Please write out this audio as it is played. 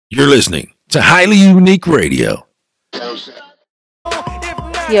You're listening to Highly Unique Radio. Yo,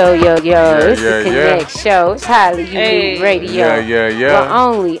 Yeah, it's the Connect Show. It's Highly Unique Radio.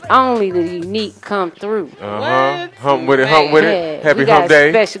 Well, only the unique come through. Hump with it. Happy we got hump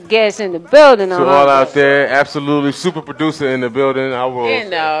day. Special guests in the building. To all out there, absolutely super producer in the building. I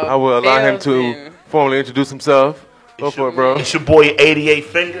will allow him to formally introduce himself. Go for it, bro. It's your boy 88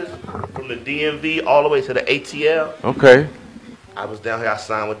 Fingers from the DMV all the way to the ATL. Okay. I was down here. I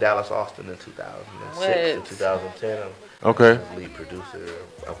signed with Dallas Austin in 2006 and 2010. I'm lead producer.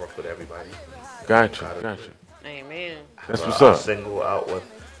 I work with everybody. Gotcha. Amen. That's what's up. A single out with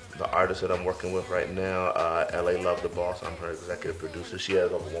the artist that I'm working with right now, LA Love the Boss. I'm her executive producer. She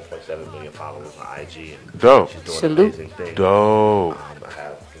has over 1.7 million followers on IG. And dope. She's doing amazing things. Dope. I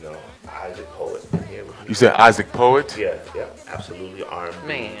have, Isaac Poet here with me. You said Isaac Poet? Yeah, absolutely. R&B.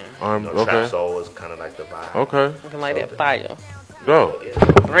 Man. Trap soul is kind of like the vibe. Okay. Looking like that fire. Dope.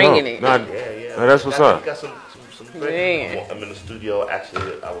 Bringing it. Nah, that's what's up. We got some great. I'm in the studio.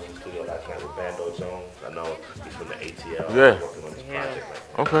 Actually, I was in the studio last night with Bando Jones. I know he's from the ATL. Yeah. Working on this project right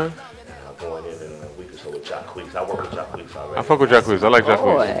now. Okay. And I'm going in a week or so with Jacquees. I work with Jacquees already. I fuck with Jacquees. I like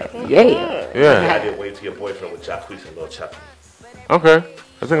Jacquees. Yeah. I did Wait to Your Boyfriend with Jacquees and Lil Chucky. Okay. I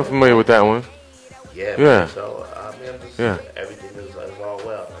think I'm familiar with that one. Yeah. Man, so, everything is all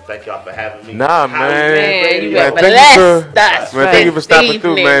well. Thank y'all for having me. Nah, man. You man, thank you for stopping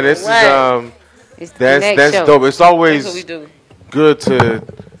through, man. This is that's dope. It's always good to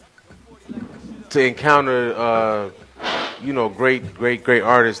encounter great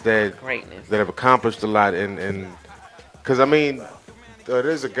artists that have accomplished a lot, and because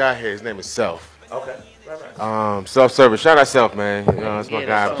there's a guy here. His name is Self. Okay. Self-service. Shout out Self, man. That's my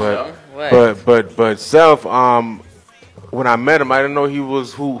guy. But Self. When I met him, I didn't know he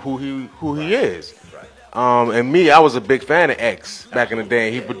was who he is. And me, I was a big fan of X back in the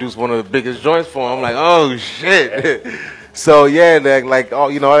day. He produced one of the biggest joints for him. I'm like, oh shit. So yeah, all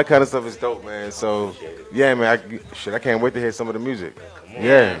that kind of stuff is dope, man. So yeah, man, I can't wait to hear some of the music.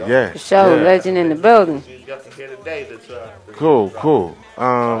 Yeah. Show legend in the building. Cool.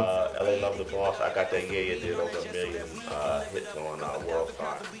 LA Love the Boss. I got that. Yeah, did over 1 million hits on World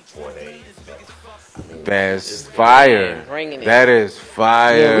Star 4 days. That's fire. That is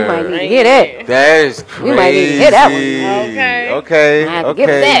fire. Yeah, we might need to hear that. That is crazy. We might need to hear that one. Okay.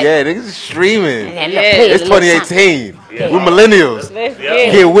 Yeah, niggas is streaming. It's 2018. We're millennials.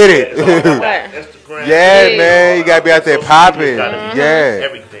 Get with it. Yeah, man. You gotta be out there popping. Yeah.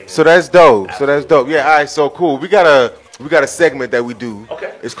 So that's dope. Yeah. All right. So cool. We got a segment that we do. Okay.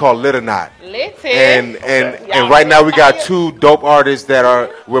 It's called Lit or Not. And right now we got two dope artists that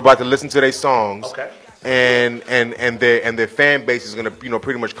we're about to listen to their songs. Okay. And their fan base is gonna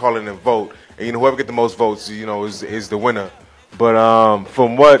pretty much call in and vote. And whoever get the most votes, is the winner. But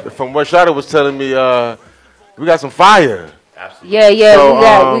from what Shada was telling me, we got some fire. Absolutely. Yeah,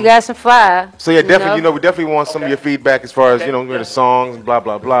 so, we got some fire. So yeah, definitely, we definitely want some of your feedback as far as the songs and blah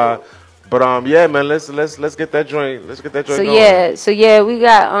blah blah. But yeah, man, let's get that joint. Let's get that joint going. So yeah, we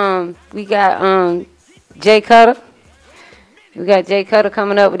got Jay Cutter. We got Jay Cutter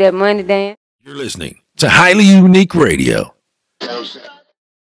coming up with that Money Dance. You're listening to Highly Unique Radio. That's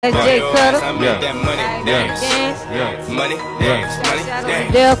Jay Cutter. Yeah. Money dance.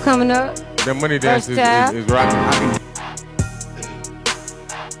 Dale coming up. That Money Dance is rocking.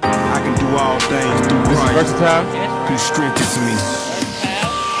 I can do all things through This is versatile. Who strengthens me.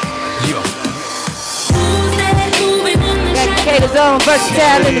 Got Decatur's own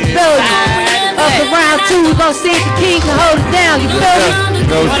Versatile in the building. Up around 2, we gonna see if the king can hold it down. You feel me?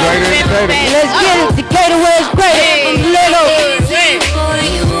 It's greater and greater. Let's get it. Decatur where it's greater.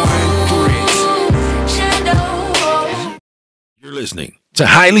 You're listening to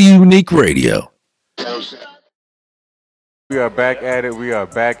Highly Unique Radio. We are back at it. We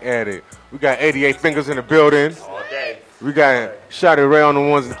got 88 Fingers in the building. All day. We got Shotty Ray on the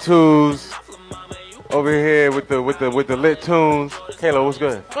ones and twos. Over here with the lit tunes. Kayla, what's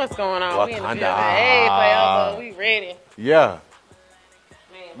good? What's going on? We in the building. Wakanda. Hey, Playboy, we ready. Yeah.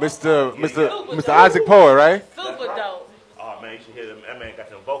 Mr. Isaac Poet, right? Super dope. Oh man, you should hear them. That man got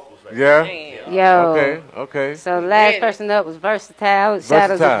them vocals right Yeah. Damn. Yo. Okay. So the last person up was Versatile.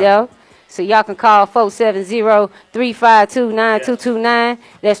 Shadows of Death. So y'all can call 470-352-9229.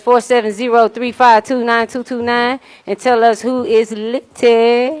 That's 470-352-9229. And tell us who is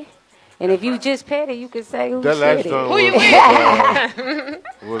litty. And if you just petty, you can say who's that last shitty. song Who you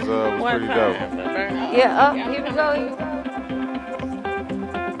was pretty dope. Yeah, here we go.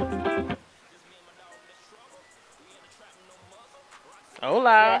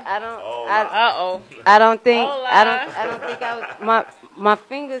 Hola. I don't. Uh-oh. I don't think. Hola. I don't think I was. My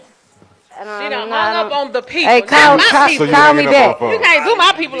fingers. I don't, She done know, hung up on the people. Hey, Not my people. call me back. You can't do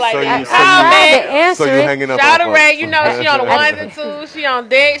my people like that. I Call tried to back. answer So you it. hanging up Shout on out Ray, you folks. know she on the ones and twos. She on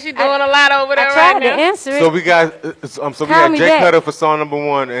deck. She doing a lot over there I tried right to now. answer it. So we got, so we Call had me Jay back. Cutter for song number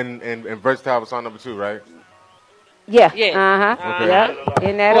 1 and Versatile for song number 2, right? Yeah. Yes. Okay. Yep.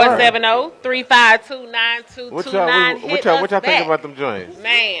 In that order. 470-352-9229. What y'all think about them joints?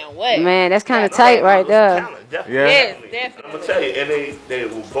 Man, what? Man, that's kind of tight right there. Yeah. Yes, definitely. I'm gonna tell you, and they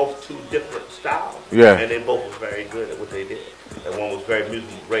were both two different styles. Yeah. And they both were very good at what they did. And one was very music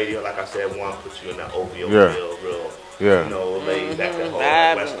radio, like I said. One puts you in that OVO Yeah. real, Yeah. you know, laid back, that whole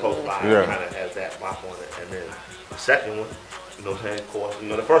Vibe. West Coast vibe. Yeah. Kind of has that bop on it. And then the second one, you know what I'm saying? Of course, you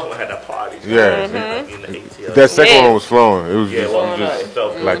know, the first one had that party. So Yeah. In the ATL. That second one was flowing. It was Yeah, just, well, it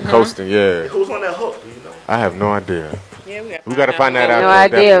felt good. like coasting. Yeah. Who's on that hook? Do you know? I have no idea. Yeah, We gotta find that out. No though,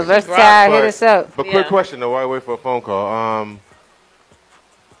 idea. definitely. Versatile, hit us up. But Yeah. quick question though, while I wait for a phone call.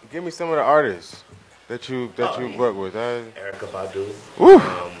 Give me some of the artists that you work with. Erykah Badu. Woo.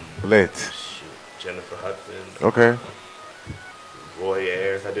 Lit. Shoot, Jennifer Hudson. Okay. Roy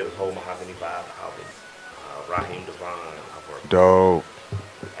Ayers. I did a whole Mahogany Vibe album. Raheem Devon. I worked Dope.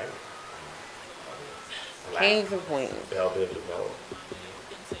 Kings and queens. Bell Biv DeVoe.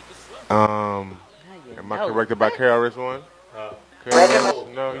 Am I correct about KRS One?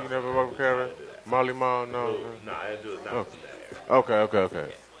 KRS? No, you never worked with KRS? Marley Marl? No. No, I didn't do it. Not Oh. from that era.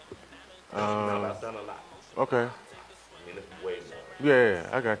 Okay. No, I've done a lot. Okay. I mean, it's way more. Yeah,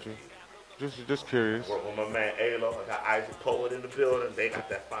 I got you. Just curious. Work with my man Alo. I got Isaac Poet in the building. They got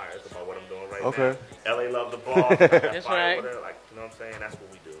that fire. It's about what I'm doing right Okay. now. LA Love the Ball. Got that That's fire right. over there. Like, you know what I'm saying? That's what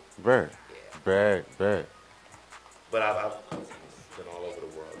we do. Bad. But I've been all over the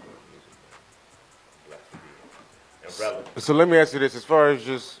world doing music. Blessed to be here. And relevant. So let me ask you this: as far as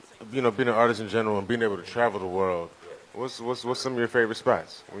just being an artist in general and being able to travel the world, what's some of your favorite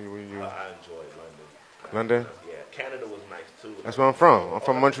spots? When you I enjoyed London. London? Yeah, Canada was nice too. That's where I'm from. I'm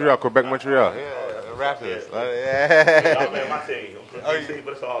from Montreal, Quebec, Montreal. Yeah, Raptors. Yeah. I'm in my team. I'm from DC,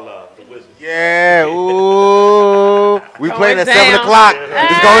 but it's all the Wizards. Yeah, ooh. We playing at Going 7 down. o'clock.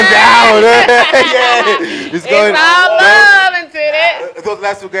 It's going down. Yeah. It's going It's all love into that. Those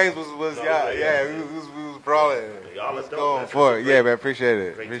last 2 games was we was brawling. Y'all are Let's dope. go That's for it. great. Yeah, man, appreciate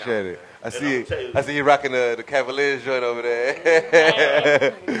it. Great Appreciate talent. it. I see you rocking the Cavaliers joint over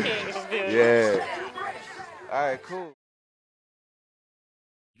there. Yeah. All right, cool.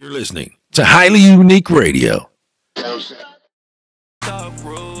 You're listening to Highly Unique Radio.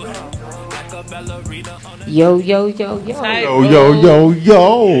 Yo. Yo.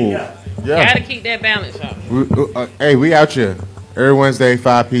 Yeah. Gotta keep that balance up. Hey, we out here every Wednesday,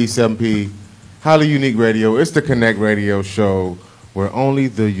 5p, 7p. Highly Unique Radio. It's the Connect Radio show where only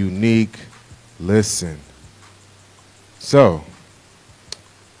the unique listen. So,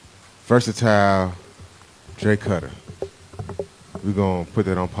 Versatile, Jay Cutter. We're going to put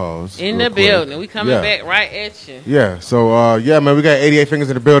that on pause. In real the quick. building. We coming Yeah. back right at you. Yeah, so, man, we got 88 Fingers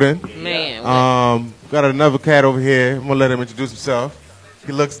in the building. Man. Got another cat over here. I'm going to let him introduce himself.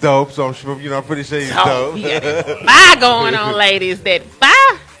 He looks dope, so I'm sure, I'm pretty sure he's dope. We got that fire going on, ladies. That fire.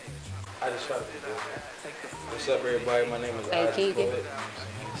 I just try to what's up, everybody? My name is Hey, Isaac Keegan. Poet.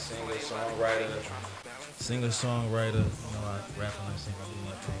 Singer-songwriter. You know, I rap and I sing. I do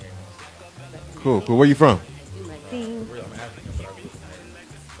my thing. Cool. Where you from? I'm African, but I grew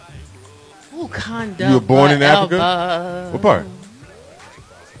up in Wakanda. You were born in forever. Africa? What part?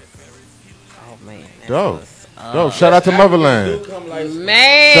 Oh, man. that's Dope. what's Dope. Shout out to Motherland.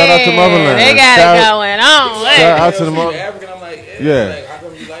 Man. Shout out to Motherland. They got Shout- it going on. Shout out to the African, I'm like, Yeah. like, how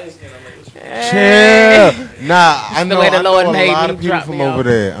come you light skin? I'm like, what's Chill. Nah, I know, way the I know Lord a made lot me of people drop from me over off.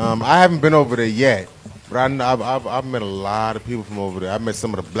 there. I haven't been over there yet, but I've met a lot of people from over there. I've met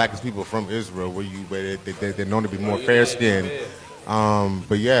some of the blackest people from Israel, where they're known to be more fair skinned.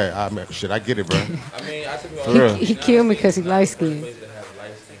 But yeah, I get it, bro. I mean, I took For real. He killed me because he light skinned. places that have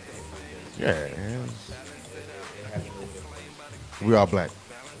light skin. Yeah, we all black.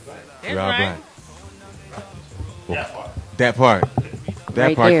 That's We all right. black. That part.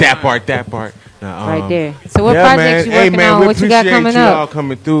 Right there. That part. Now, Right there. So what yeah, projects you man. working Hey, man, on? we What you got appreciate coming you all up?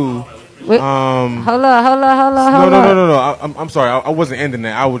 coming through. Hold up. No. I'm sorry. I wasn't ending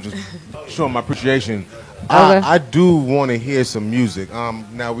that. I was just showing my appreciation. Okay. I do want to hear some music.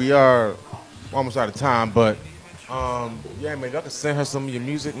 Now we are almost out of time, but yeah, man, y'all can send her some of your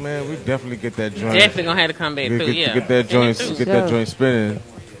music, man. We definitely get that joint. Definitely gonna have to come back through. Yeah. Get that joint. Send it Get through. that joint spinning.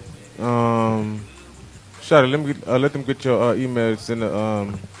 Shawty, let them get your email. Send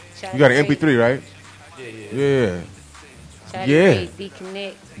the you got an MP3, right? Yeah. Yeah.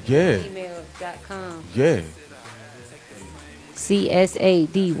 Connect. Yeah. Gmail.com. Yeah.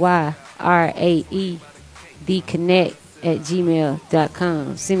 CSADYRAE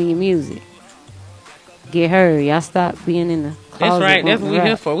theconnect@gmail.com. Send me your music. Get heard. Y'all stop being in the closet. That's right. That's what we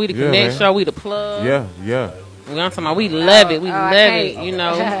here for. We the connect show. We the plug. Yeah. We on talking about we love it. We love it. You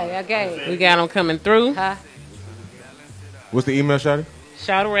know. Okay. We got them coming through. What's the email, Shawty?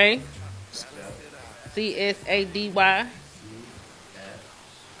 Shawty CSADYRAE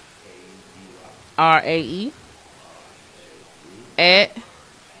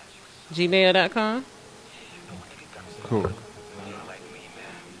 @gmail.com. Cool.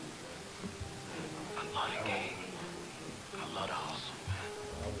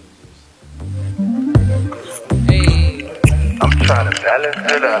 Hey. I'm trying to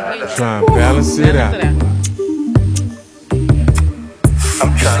balance it out. Trying to balance it out.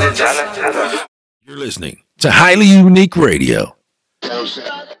 I'm trying to balance it out. You're listening to Highly Unique Radio.